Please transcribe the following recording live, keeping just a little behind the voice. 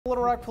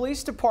Little Rock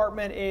Police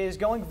Department is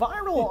going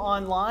viral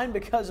online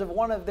because of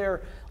one of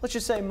their, let's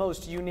just say,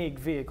 most unique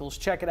vehicles.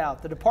 Check it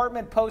out. The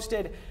department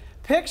posted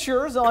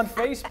pictures on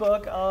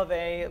Facebook of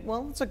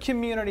it's a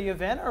community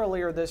event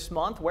earlier this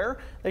month where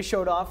they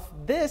showed off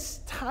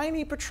this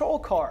tiny patrol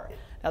car.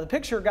 Now, the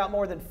picture got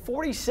more than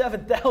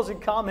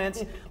 47,000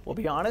 comments. We'll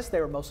be honest, they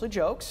were mostly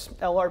jokes.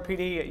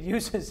 LRPD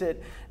uses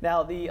it.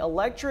 Now, the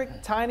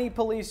electric tiny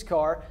police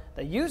car,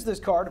 they use this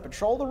car to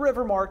patrol the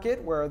river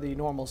market where the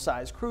normal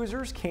size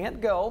cruisers can't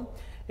go.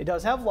 It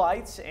does have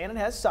lights and it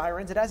has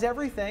sirens. It has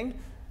everything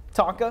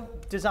Tonka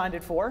designed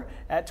it for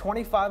at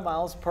 25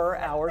 miles per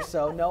hour,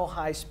 so no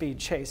high-speed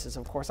chases,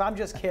 of course. I'm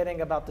just kidding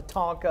about the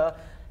Tonka,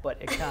 but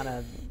it kind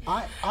of...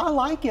 I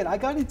like it. I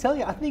got to tell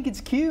you, I think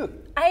it's cute.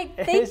 I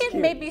think it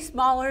may be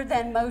smaller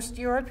than most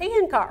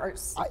European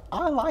cars.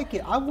 I like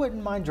it. I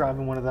wouldn't mind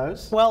driving one of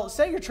those. Well,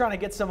 say you're trying to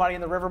get somebody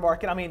in the river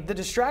market. I mean, the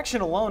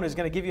distraction alone is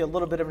going to give you a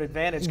little bit of an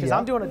advantage because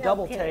I'm doing a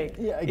double take.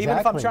 Yeah, exactly. Even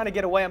if I'm trying to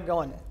get away, I'm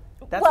going,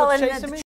 that's what's chasing me?